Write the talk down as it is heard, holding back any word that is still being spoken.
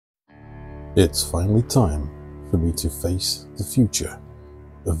It's finally time for me to face the future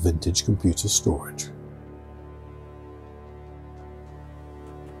of vintage computer storage.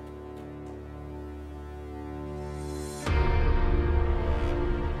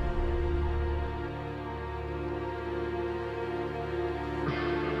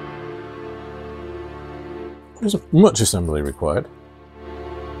 There isn't much assembly required.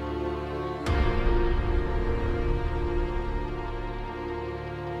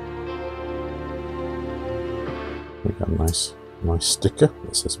 We got a nice sticker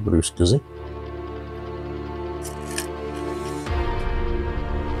that says Blue SCSI.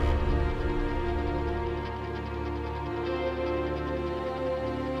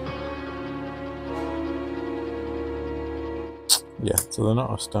 Yeah, so they're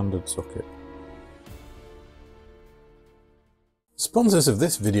not a standard socket. Sponsors of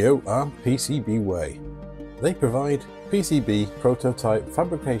this video are PCBWay. They provide PCB prototype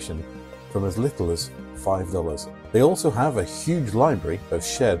fabrication from as little as $5. They also have a huge library of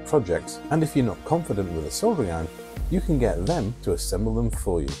shared projects, and if you're not confident with a soldering iron, you can get them to assemble them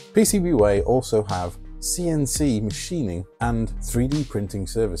for you. PCBWay also have CNC machining and 3D printing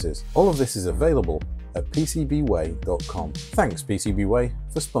services. All of this is available at PCBWay.com. Thanks PCBWay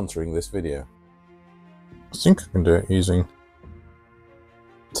for sponsoring this video. I think I can do it using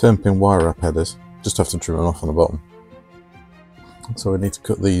 10-pin wire wrap headers. Just have to trim them off on the bottom. So we need to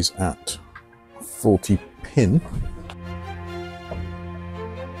cut these at 40 pin.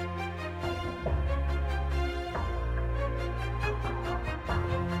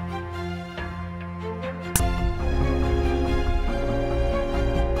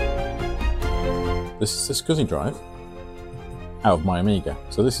 This is the SCSI drive out of my Amiga.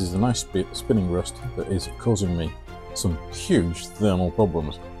 So this is the nice spinning rust that is causing me some huge thermal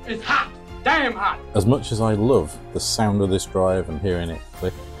problems. It's hot! Damn hot! As much as I love the sound of this drive and hearing it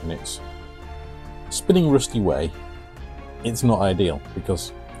click in its spinning rusty way, it's not ideal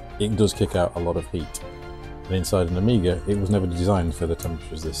because it does kick out a lot of heat. And inside an Amiga, it was never designed for the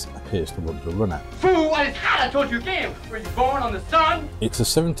temperatures this appears to want to run at. Fool, it's hot! I told you again! Were you born on the sun? It's a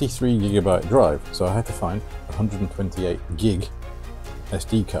 73GB drive, so I had to find a 128 gig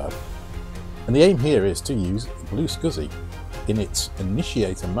SD card. And the aim here is to use Blue SCSI in its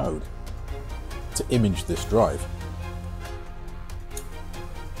Initiator mode to image this drive.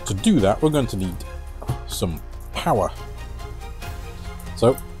 To do that, we're going to need some power.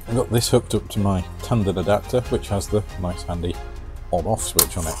 So I've got this hooked up to my tandem adapter, which has the nice handy on-off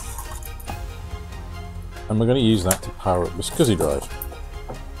switch on it. And we're going to use that to power up the SCSI drive.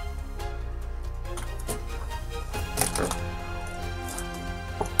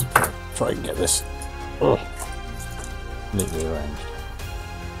 Try and get this neatly arranged.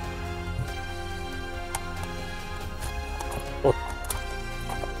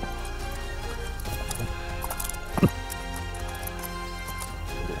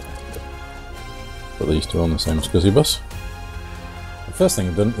 Put these two on the same SCSI bus. The first thing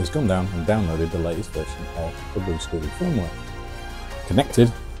I've done is gone down and downloaded the latest version of the Blue SCSI firmware,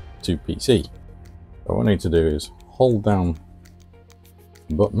 connected to PC. What I need to do is hold down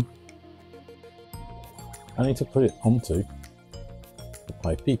the button. I need to put it onto the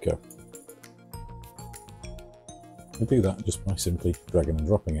Pi Pico. I do that just by simply dragging and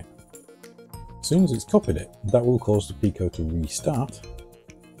dropping it. As soon as it's copied it, that will cause the Pico to restart.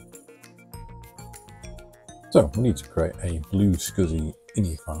 So we need to create a Blue SCSI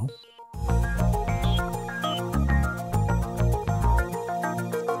ini file.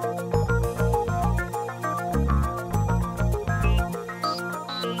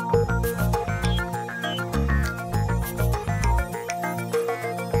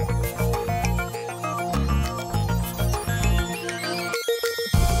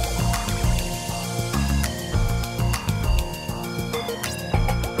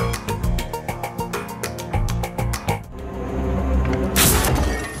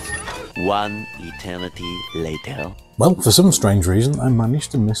 One eternity later. Well, for some strange reason, I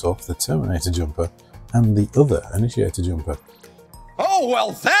managed to miss off the Terminator jumper and the other Initiator jumper. Oh,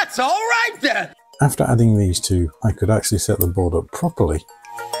 well, that's all right then! After adding these two, I could actually set the board up properly.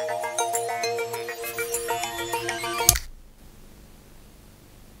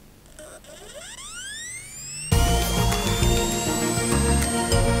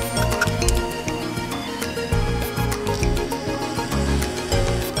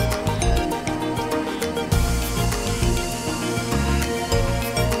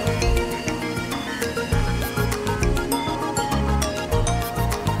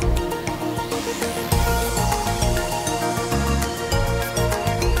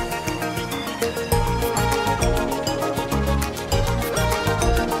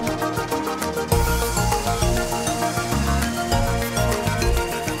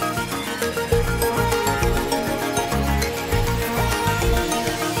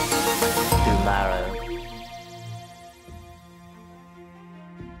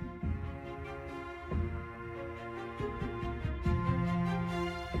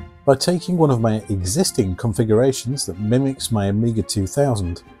 By taking one of my existing configurations that mimics my Amiga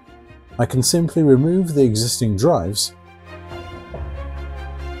 2000, I can simply remove the existing drives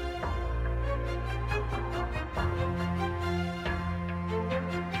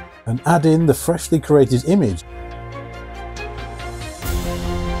and add in the freshly created image.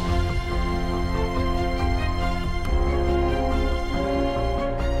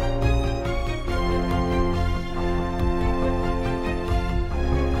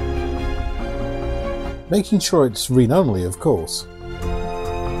 Making sure it's read-only, of course.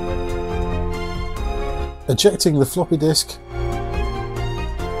 Ejecting the floppy disk.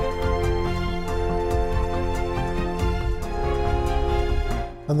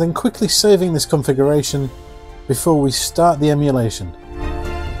 And then quickly saving this configuration before we start the emulation.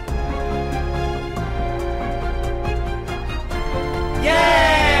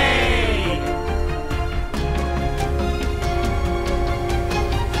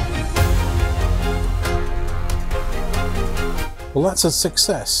 Well, that's a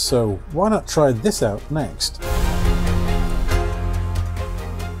success, so why not try this out next?